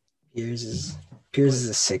fun. Piers is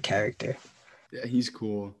a sick character. Yeah, he's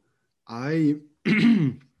cool.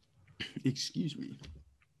 Excuse me.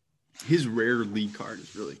 His rare league card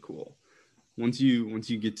is really cool. Once you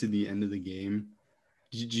get to the end of the game,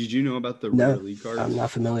 did you know about the rare league cards? I'm not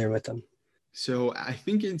familiar with them. So I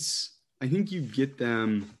think you get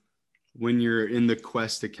them when you're in the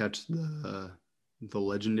quest to catch the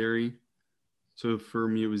legendary. So for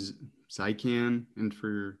me it was Zycan, and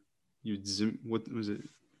for you what was it?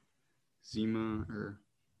 Zima, or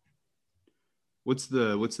what's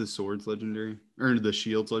the swords legendary, or the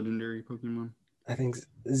shields legendary Pokemon? I think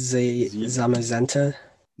Zamazenta.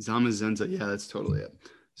 Zamazenta, yeah, that's totally it.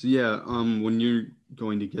 So yeah, when you're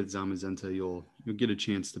going to get Zamazenta, you'll get a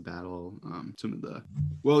chance to battle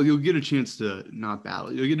you'll get a chance to not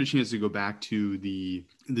battle. You'll get a chance to go back to the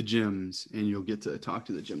gyms, and you'll get to talk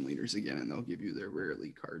to the gym leaders again, and they'll give you their rare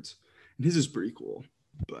league cards. And his is pretty cool,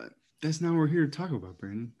 but that's not what we're here to talk about,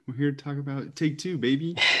 Brandon. We're here to talk about Take Two,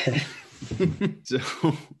 baby. So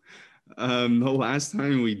the last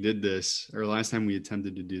time we did this, or last time we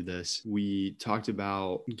attempted to do this, we talked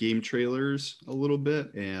about game trailers a little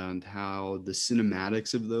bit and how the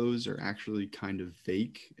cinematics of those are actually kind of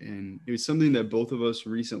fake. And it was something that both of us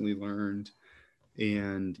recently learned.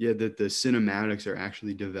 And yeah, that the cinematics are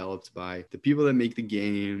actually developed by the people that make the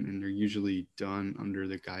game, and they're usually done under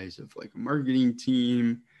the guise of like a marketing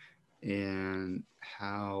team, and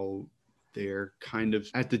how they're kind of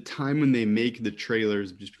at the time when they make the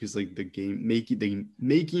trailers, just because like the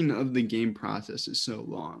making of the game process is so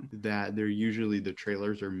long that they're usually the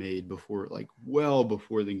trailers are made before, like well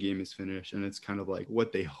before the game is finished, and it's kind of like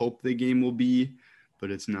what they hope the game will be,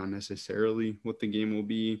 but it's not necessarily what the game will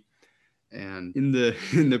be. And in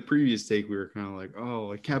the previous take, we were kind of like, oh,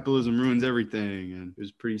 like capitalism ruins everything, and it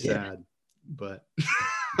was pretty sad. But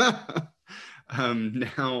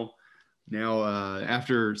now Now,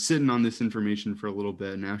 after sitting on this information for a little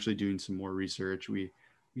bit and actually doing some more research, we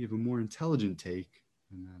have a more intelligent take,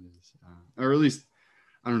 and that is, or at least,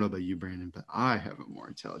 I don't know about you, Brandon, but I have a more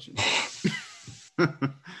intelligent take.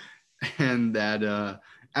 And that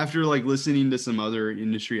after like listening to some other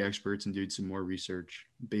industry experts and doing some more research,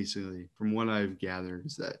 basically, from what I've gathered,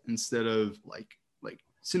 is that instead of like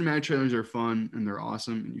cinematic trailers are fun and they're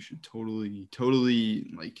awesome and you should totally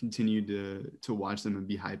like continue to watch them and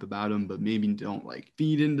be hype about them, but maybe don't like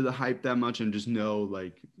feed into the hype that much and just know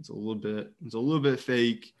like it's a little bit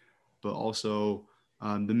fake, but also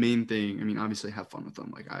the main thing, I mean, obviously have fun with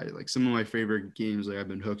them. Like some of my favorite games, like I've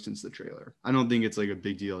been hooked since the trailer. I don't think it's like a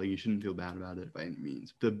big deal. Like you shouldn't feel bad about it by any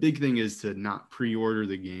means. The big thing is to not pre-order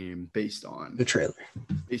the game based on The trailer.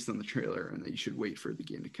 And that you should wait for the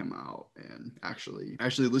game to come out and actually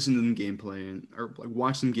listen to the gameplay or like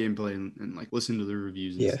watch some gameplay and like listen to the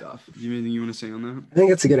reviews and stuff. Do you have anything you want to say on that? I think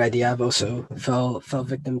that's a good idea. I've also fell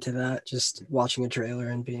victim to that, just watching a trailer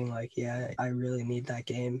and being like, yeah, I really need that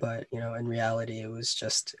game. But, you know, in reality, it was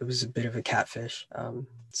a bit of a catfish.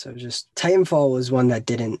 So just Titanfall was one that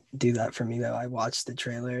didn't do that for me, though. I watched the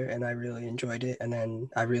trailer and I really enjoyed it. And then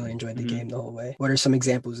I really enjoyed the game the whole way. What are some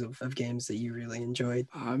examples of games that you really enjoyed?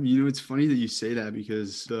 You know, it's funny that you say that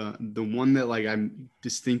because the one that like I'm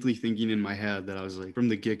distinctly thinking in my head that I was like from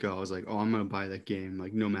the get-go, I was like, oh, I'm going to buy that game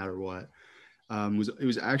like no matter what. It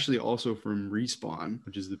was actually also from Respawn,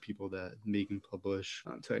 which is the people that make and publish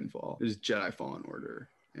Titanfall. It was Jedi Fallen Order.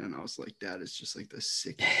 And I was like, that is just like the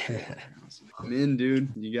sickest shit. I was like, I'm in,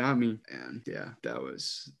 dude. You got me. And yeah, that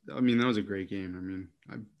was a great game. I mean,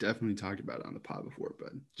 I've definitely talked about it on the pod before,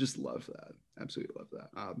 but just love that. Absolutely love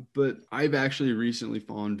that. But I've actually recently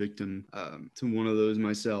fallen victim to one of those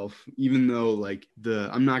myself, even though like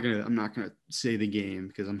I'm not gonna say the game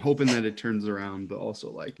because I'm hoping that it turns around, but also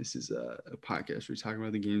like this is a podcast where we talk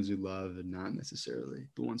about the games we love and not necessarily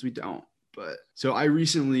the ones we don't. But so I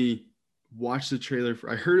recently watched the trailer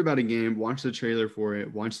I heard about a game, watched the trailer for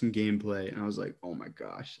it, watched some gameplay, and I was like, oh my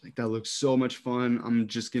gosh, like that looks so much fun. I'm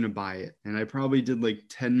just gonna buy it. And I probably did like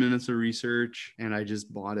 10 minutes of research and I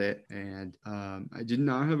just bought it. And I did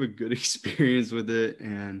not have a good experience with it.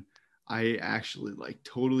 And I actually like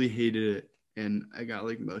totally hated it. And I got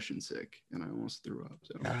like motion sick and I almost threw up.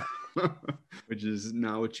 So which is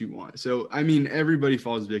not what you want. So I mean, everybody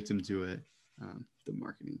falls victim to it, the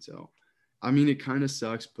marketing. So I mean, it kind of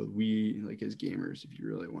sucks, but we, like as gamers, if you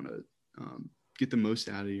really want to get the most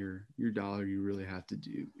out of your dollar, you really have to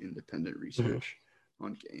do independent research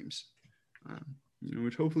on games, you know,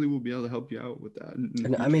 which hopefully will be able to help you out with that.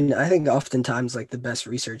 And I mean, I think oftentimes like the best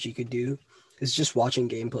research you could do is just watching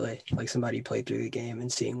gameplay, like somebody play through the game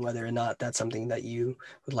and seeing whether or not that's something that you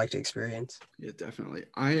would like to experience. Yeah, definitely.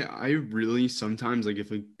 I really sometimes like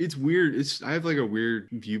it's weird. I have like a weird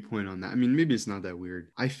viewpoint on that. I mean, maybe it's not that weird.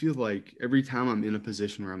 I feel like every time I'm in a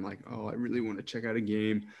position where I'm like, oh, I really want to check out a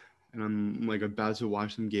game and I'm like about to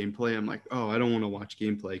watch some gameplay, I'm like, oh, I don't want to watch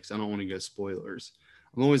gameplay because I don't want to get spoilers.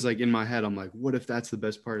 I'm always like in my head, I'm like, what if that's the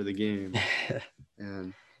best part of the game?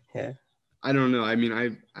 And yeah. I don't know. I mean,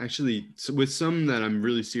 I've actually, with some that I'm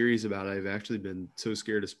really serious about, I've actually been so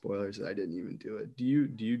scared of spoilers that I didn't even do it. Do you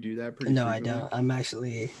do that pretty No, frequently? I don't. I'm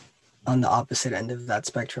actually on the opposite end of that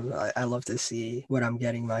spectrum. I love to see what I'm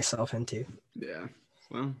getting myself into. Yeah.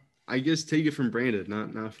 Well, I guess take it from Brandon,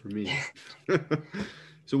 not from me.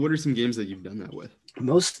 So what are some games that you've done that with?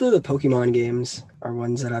 Most of the Pokemon games are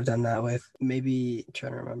ones that I've done that with. Maybe I'm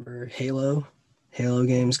trying to remember Halo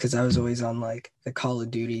games, because I was always on like the Call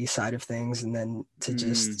of Duty side of things, and then to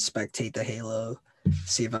just spectate the Halo,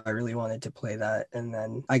 see if I really wanted to play that. And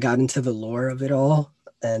then I got into the lore of it all,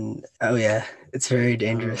 and oh yeah, it's very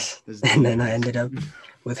dangerous. And then I ended up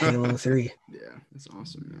with Halo 3. Yeah, that's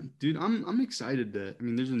awesome, man. Dude, I'm excited that, I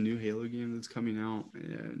mean, there's a new Halo game that's coming out,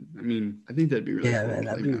 and I mean, I think that'd be really Yeah, cool. man,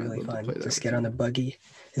 that'd be really fun. Just get on the a buggy.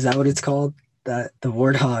 Is that what it's called? The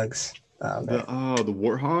Warthogs. the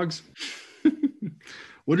Warthogs.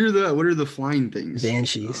 What are the flying things?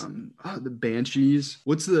 Banshees. The Banshees.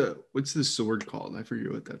 What's the sword called? I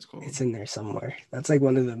forget what that's called. It's in there somewhere. That's like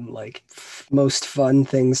one of the like most fun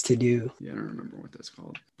things to do. Yeah, I don't remember what that's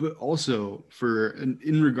called. But also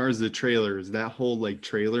in regards to the trailers, that whole like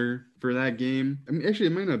trailer for that game. I mean, actually,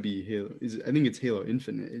 it might not be Halo. I think it's Halo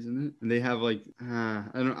Infinite, isn't it? And they have like I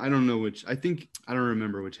don't know which. I don't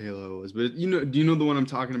remember which Halo it was. But do you know the one I'm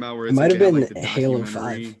talking about where it's it might have been like the Halo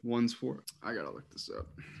 5 ones for? I gotta look this up.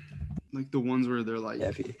 Like the ones where they're like,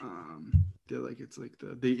 it's like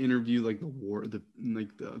they interview like the war, the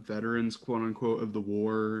veterans, quote unquote, of the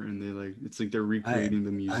war, and it's like they're recreating the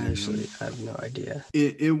I museum. actually have no idea.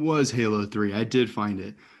 It was Halo 3. I did find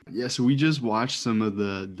it. Yeah, so we just watched some of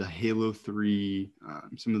the Halo 3,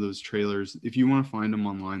 some of those trailers. If you want to find them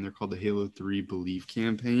online, they're called the Halo 3 Believe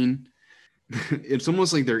campaign. It's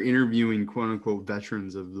almost like they're interviewing quote unquote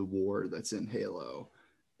veterans of the war that's in Halo.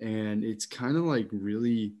 And it's kind of like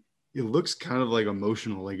really, it looks kind of like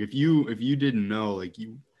emotional. Like if you didn't know,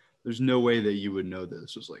 there's no way that you would know that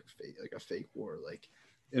this was like fake, like a fake war. Like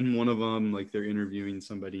in one of them, like they're interviewing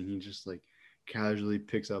somebody and he just like casually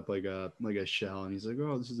picks up like a shell and he's like,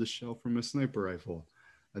 oh, this is a shell from a sniper rifle.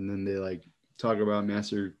 And then they like talk about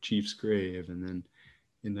Master Chief's grave. And then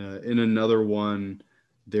in another one,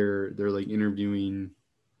 they're like interviewing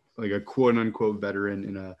like a quote unquote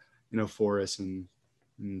veteran in a forest, and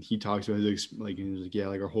he talks about his like, and he's like, yeah,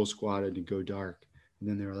 like our whole squad had to go dark. And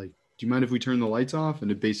then they're like, do you mind if we turn the lights off?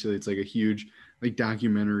 And it's like a huge like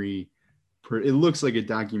documentary. It looks like a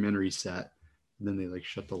documentary set. And then they like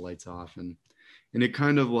shut the lights off, and it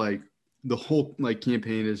kind of like the whole like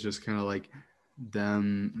campaign is just kind of like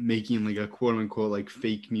them making like a quote unquote like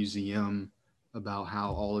fake museum about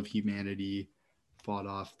how all of humanity fought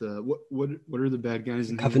off the what are the bad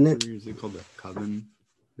guys in Covenant? Halo 3? Is it called the Coven?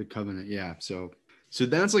 The Covenant, yeah. So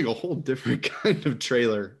that's like a whole different kind of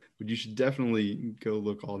trailer, but you should definitely go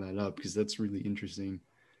look all that up because that's really interesting.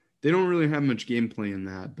 They don't really have much gameplay in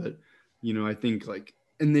that, but I think like,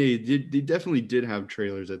 and they definitely did have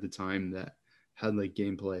trailers at the time that had like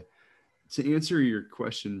gameplay. To answer your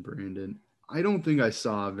question, Brandon, I don't think I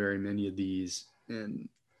saw very many of these in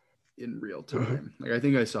real time. Like I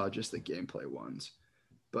think I saw just the gameplay ones.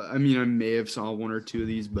 But I mean, I may have saw one or two of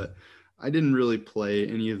these, but I didn't really play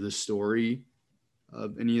any of the story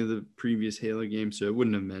of any of the previous Halo games, so it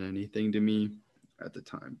wouldn't have meant anything to me at the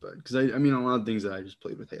time. But because I mean, a lot of things that I just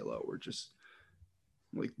played with Halo were just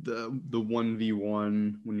like the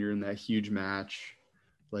 1v1 when you're in that huge match,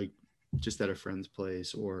 like just at a friend's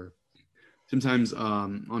place, or sometimes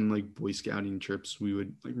on like Boy Scouting trips, we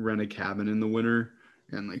would like rent a cabin in the winter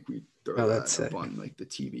and like we'd throw that up on like the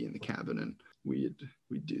TV in the cabin, and we'd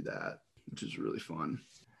do that, which is really fun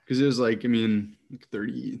because it was like, I mean, like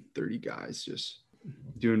 30 guys just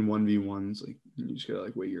doing 1v1s. Like you just gotta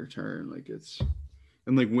like wait your turn. Like it's,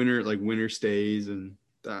 and like winter stays, and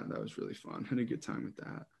that was really fun. Had a good time with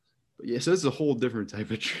that. But yeah, so it's a whole different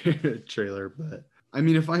type of trailer. But I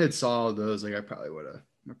mean, if I had saw those, like I probably would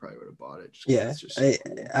have bought it. Yeah, it's just so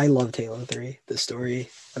cool. I loved Halo 3. The story,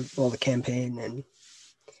 well, the campaign and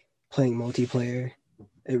playing multiplayer,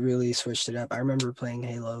 it really switched it up. I remember playing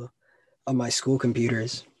Halo on my school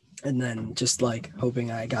computers and then just like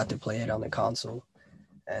hoping I got to play it on the console.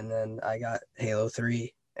 And then I got Halo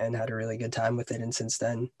 3 and had a really good time with it. And since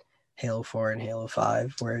then, Halo 4 and Halo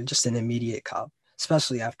 5 were just an immediate cop,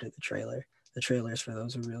 especially after the trailer. The trailers for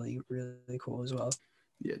those were really, really cool as well.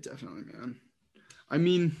 Yeah, definitely, man. I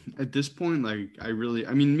mean, at this point, like I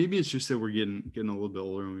mean, maybe it's just that we're getting a little bit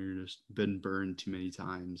older and we've just been burned too many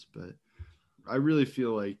times, but I really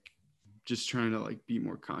feel like just trying to like be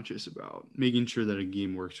more conscious about making sure that a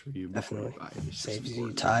game works for you. Definitely. Saves you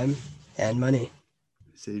important. time and money.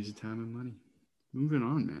 Saves you time and money. Moving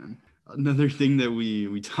on, man. Another thing that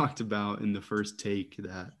we talked about in the first take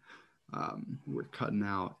that we're cutting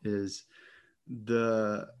out is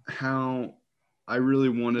how I really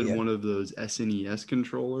wanted one of those SNES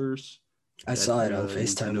controllers. I saw it on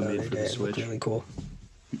FaceTime the other day. It looked really cool.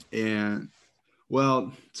 And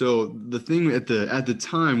well, so the thing at the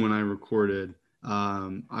time when I recorded,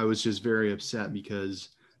 I was just very upset because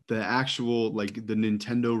the actual like the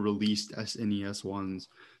Nintendo released SNES ones,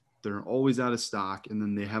 they're always out of stock, and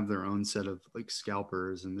then they have their own set of like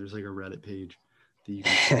scalpers, and there's like a Reddit page that you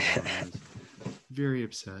can follow. I was very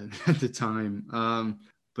upset at the time.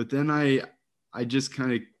 But then I just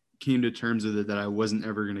kind of came to terms with it that I wasn't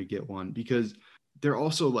ever going to get one because they're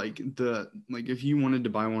also like if you wanted to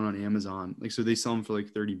buy one on Amazon, like, so they sell them for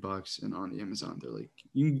like $30, and on Amazon, they're like,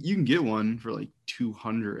 you can get one for like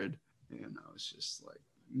 200. And I was just like,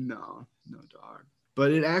 no dog.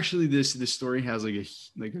 But it actually, this story has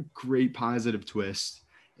like a great positive twist.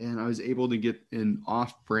 And I was able to get an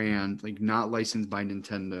off-brand, like not licensed by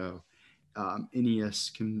Nintendo,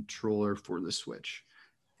 NES controller for the Switch.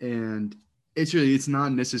 And it's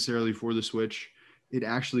not necessarily for the Switch. It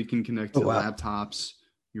actually can connect to laptops,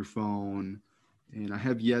 your phone. And I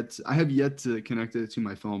have yet to connect it to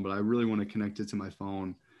my phone, but I really want to connect it to my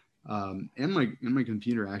phone and my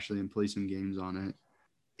computer actually, and play some games on it.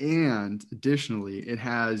 And additionally, it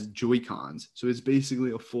has Joy-Cons. So it's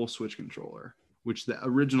basically a full Switch controller, which the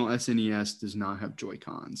original SNES does not have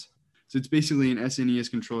Joy-Cons. So it's basically an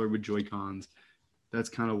SNES controller with Joy-Cons. That's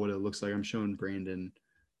kind of what it looks like. I'm showing Brandon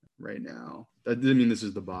right now. That doesn't mean this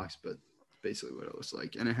is the box, but basically what it looks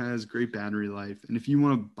like. And it has great battery life. And if you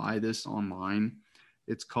want to buy this online,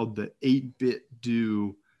 it's called the 8-bit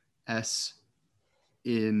Do S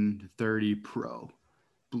in 30 Pro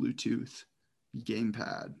Bluetooth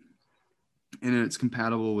gamepad. And it's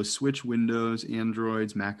compatible with Switch, Windows,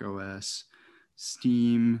 Androids, Mac OS,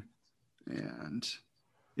 Steam, and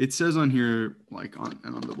it says on here, like on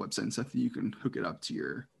the website and stuff, that you can hook it up to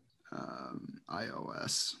your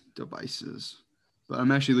iOS devices. But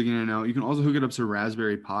I'm actually looking at it now. You can also hook it up to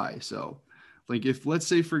Raspberry Pi. So, like, if let's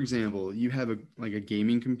say, for example, you have a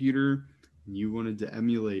gaming computer and you wanted to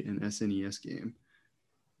emulate an SNES game,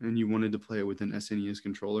 and you wanted to play it with an SNES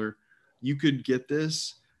controller, you could get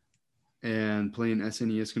this and play an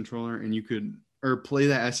SNES controller, and you could play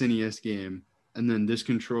that SNES game, and then this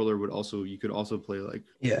controller you could also play like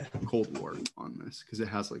Cold War on this, because it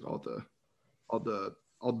has like all the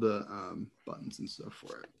buttons and stuff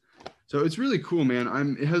for it. So it's really cool,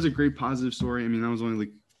 man. It has a great positive story. I mean, that was only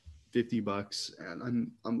like $50,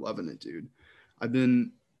 and I'm loving it, dude. I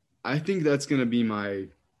think that's gonna be my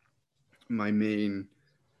main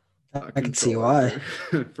I can see why.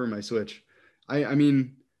 for my Switch. I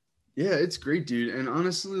mean, yeah, it's great, dude. And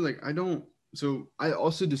honestly, like I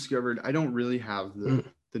also discovered I don't really have the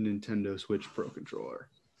Nintendo Switch Pro controller.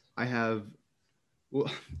 It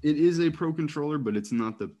is a Pro controller, but it's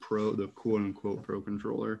not the quote unquote Pro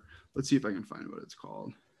controller. Let's see if I can find what it's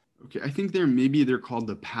called. Okay, I think they're called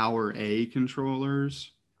the Power A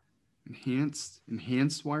controllers.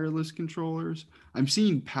 Enhanced wireless controllers. I'm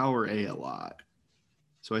seeing Power A a lot.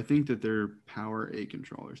 So I think that they're Power A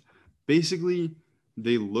controllers. Basically,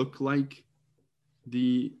 they look like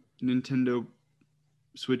the Nintendo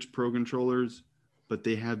Switch Pro controllers, but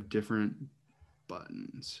they have different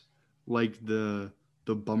buttons. Like the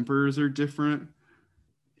bumpers are different,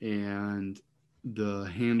 and the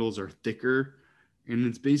handles are thicker. And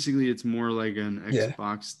it's more like an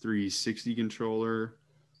Xbox 360 controller,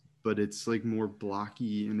 but it's like more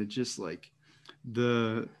blocky, and it just like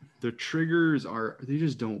the triggers they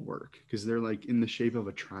just don't work because they're like in the shape of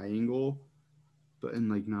a triangle, but in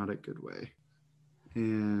like not a good way.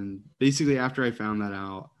 And basically after I found that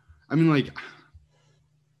out, I mean, like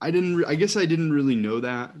I guess I didn't really know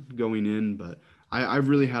that going in, but I've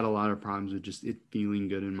really had a lot of problems with just it feeling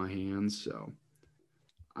good in my hands. So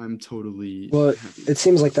I'm totally happy. It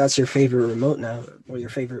seems like that's your favorite remote now, or your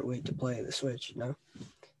favorite way to play the Switch, no?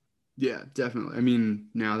 Yeah, definitely. I mean,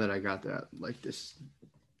 now that I got that, like this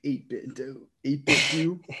 8-bit Do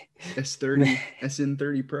S30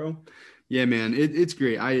 SN30 Pro. Yeah, man, it's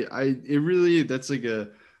great. It really, that's like a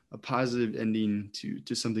positive ending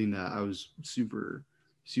to something that I was super,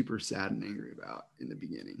 super sad and angry about in the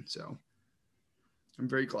beginning. So I'm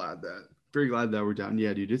very glad that we're down.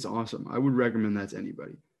 Yeah, dude, it's awesome. I would recommend that to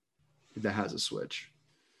anybody that has a Switch.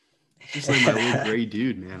 Just like my little gray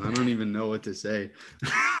dude, man. I don't even know what to say.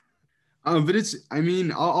 But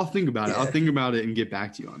I'll think about it. I'll think about it and get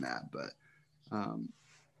back to you on that. But,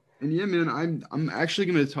 and yeah, man, I'm actually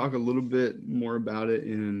going to talk a little bit more about it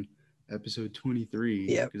in episode 23,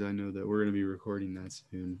 because I know that we're going to be recording that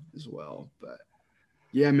soon as well. But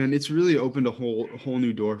yeah, man, it's really opened a whole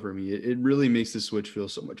new door for me. It really makes the Switch feel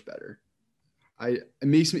so much better. It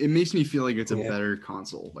makes me feel like it's a better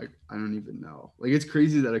console. Like, I don't even know. Like, it's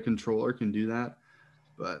crazy that a controller can do that,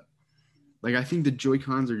 but like, I think the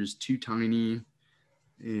Joy-Cons are just too tiny.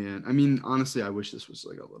 And I mean, honestly, I wish this was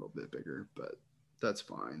like a little bit bigger, but that's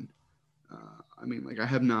fine. I mean, like, I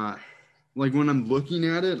have not, like, when I'm looking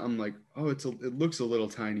at it, I'm like, oh, it looks a little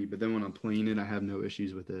tiny, but then when I'm playing it, I have no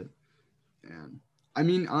issues with it. And I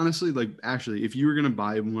mean, honestly, like, actually, if you were going to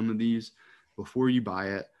buy one of these, before you buy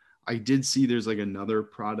it, I did see there's like another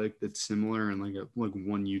product that's similar, and like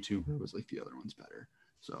one YouTuber was like, the other one's better.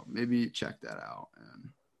 So maybe check that out and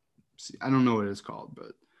see. I don't know what it's called,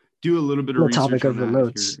 but do a little bit of research topic of on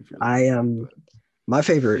that remotes. My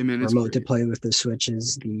favorite remote to play with the Switch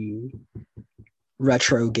is the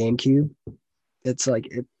retro GameCube. It's like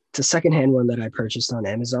it's a secondhand one that I purchased on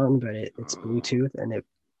Amazon, but it's Bluetooth and it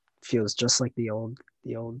feels just like the old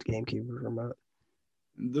GameCube remote.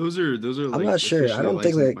 Those are like, I'm not sure. I don't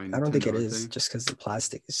think it is, thing. just because the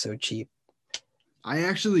plastic is so cheap. I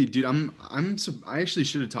actually, dude, I actually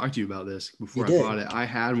should have talked to you about this before I bought it. I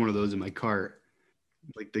had one of those in my cart,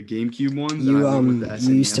 like the GameCube ones.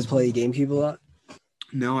 You used to play GameCube a lot?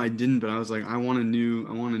 No, I didn't, but I was like, I want a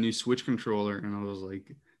new Switch controller, and I was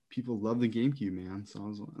like, people love the GameCube, man. So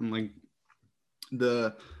I'm like,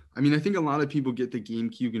 the I mean, I think a lot of people get the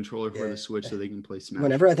GameCube controller for Yeah. the Switch so they can play Smash.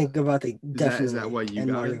 Whenever I think about the definitely is that why you and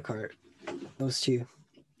got Mario it? Kart, those two,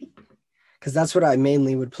 because that's what I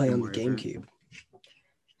mainly would play And on the Mario Kart. GameCube,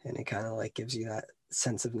 and it kind of like gives you that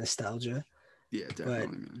sense of nostalgia. Yeah,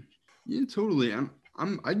 definitely, man. Yeah, totally.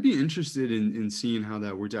 I'd be interested in seeing how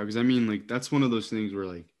that worked out, because I mean, like, that's one of those things where,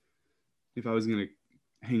 like, if I was gonna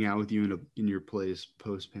hang out with you in your place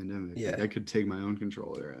post pandemic, Yeah. like, I could take my own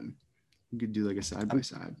controller and we could do like a side by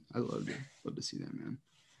side. I love to see that, man.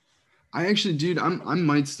 I actually, dude, I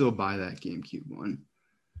might still buy that GameCube one.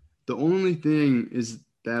 The only thing is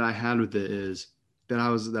that I had with it is that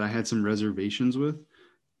I had some reservations with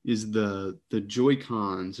is the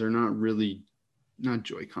Joy-Cons are not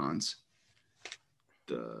Joy-Cons.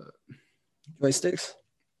 The Joysticks.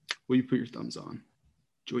 what you put your thumbs on.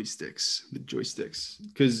 The joysticks.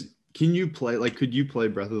 Because could you play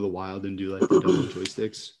Breath of the Wild and do like the double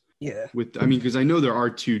joysticks? Yeah. Because I know there are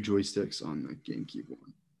 2 joysticks on the GameCube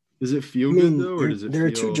one. Does it feel good though, or does it? There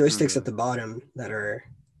are feel 2 joysticks kinda... at the bottom that are.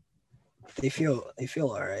 They feel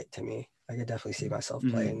all right to me. I could definitely see myself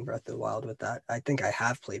playing Breath of the Wild with that. I think I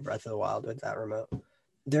have played Breath of the Wild with that remote.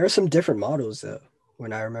 There are some different models though.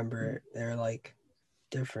 When I remember, they're like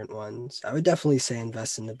different ones. I would definitely say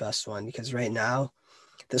invest in the best one, because right now,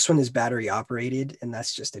 this one is battery operated, and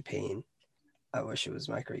that's just a pain. I wish it was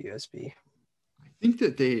micro USB. I think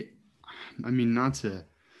that not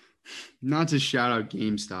to shout out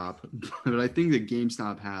GameStop, but I think that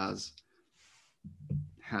GameStop has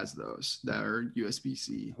those that are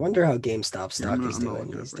USB-C. I wonder how GameStop stock I'm is gonna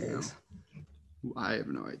doing look it these up right days. now. I have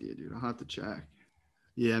no idea, dude. I'll have to check.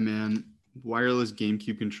 Yeah, man. Wireless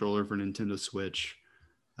GameCube controller for Nintendo Switch.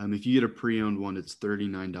 If you get a pre-owned one, it's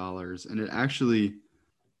 $39, and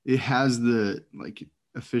it has the like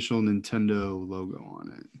official Nintendo logo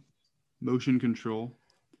on it. Motion control.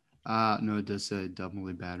 No, it does say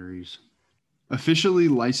double batteries. Officially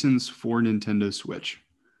licensed for Nintendo Switch.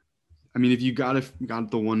 I mean, if you got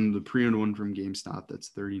the pre-owned one from GameStop, that's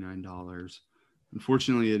 $39.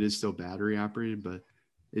 Unfortunately, it is still battery operated, but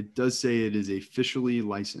it does say it is officially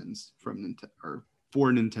licensed for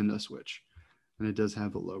Nintendo Switch, and it does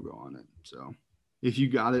have a logo on it. So, if you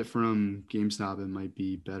got it from GameStop, it might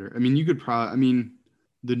be better. I mean, you could probably. I mean,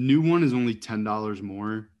 the new one is only $10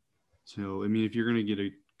 more. So, I mean, if you're gonna get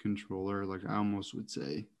a controller, like, I almost would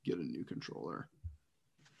say get a new controller.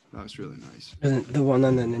 That's really nice. The one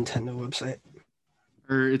on the Nintendo website.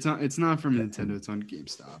 Or it's not from Nintendo, it's on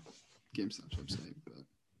GameStop's website. But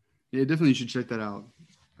yeah, definitely you should check that out.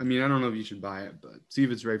 I mean, I don't know if you should buy it, but see if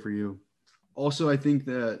it's right for you. Also, I think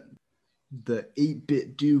that the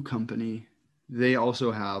 8-Bit Do company, they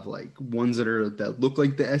also have like ones that look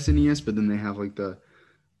like the SNES, but then they have like the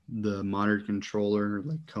modern controller,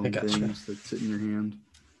 like cone things that sit in your hand.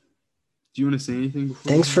 Do you want to say anything before?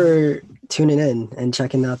 Thanks for tuning in and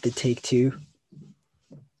checking out the Take 2.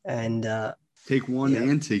 And Take 1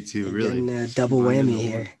 and Take 2, really. Getting a double whammy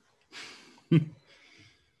here.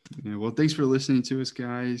 Yeah, well, thanks for listening to us,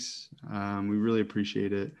 guys. We really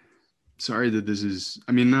appreciate it. Sorry that this is,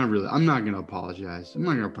 I mean, not really. I'm not going to apologize. I'm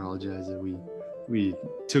not going to apologize that we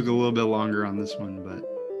took a little bit longer on this one, but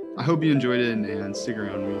I hope you enjoyed it and stick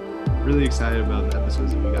around. We're really excited about the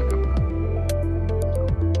episodes that we got coming up.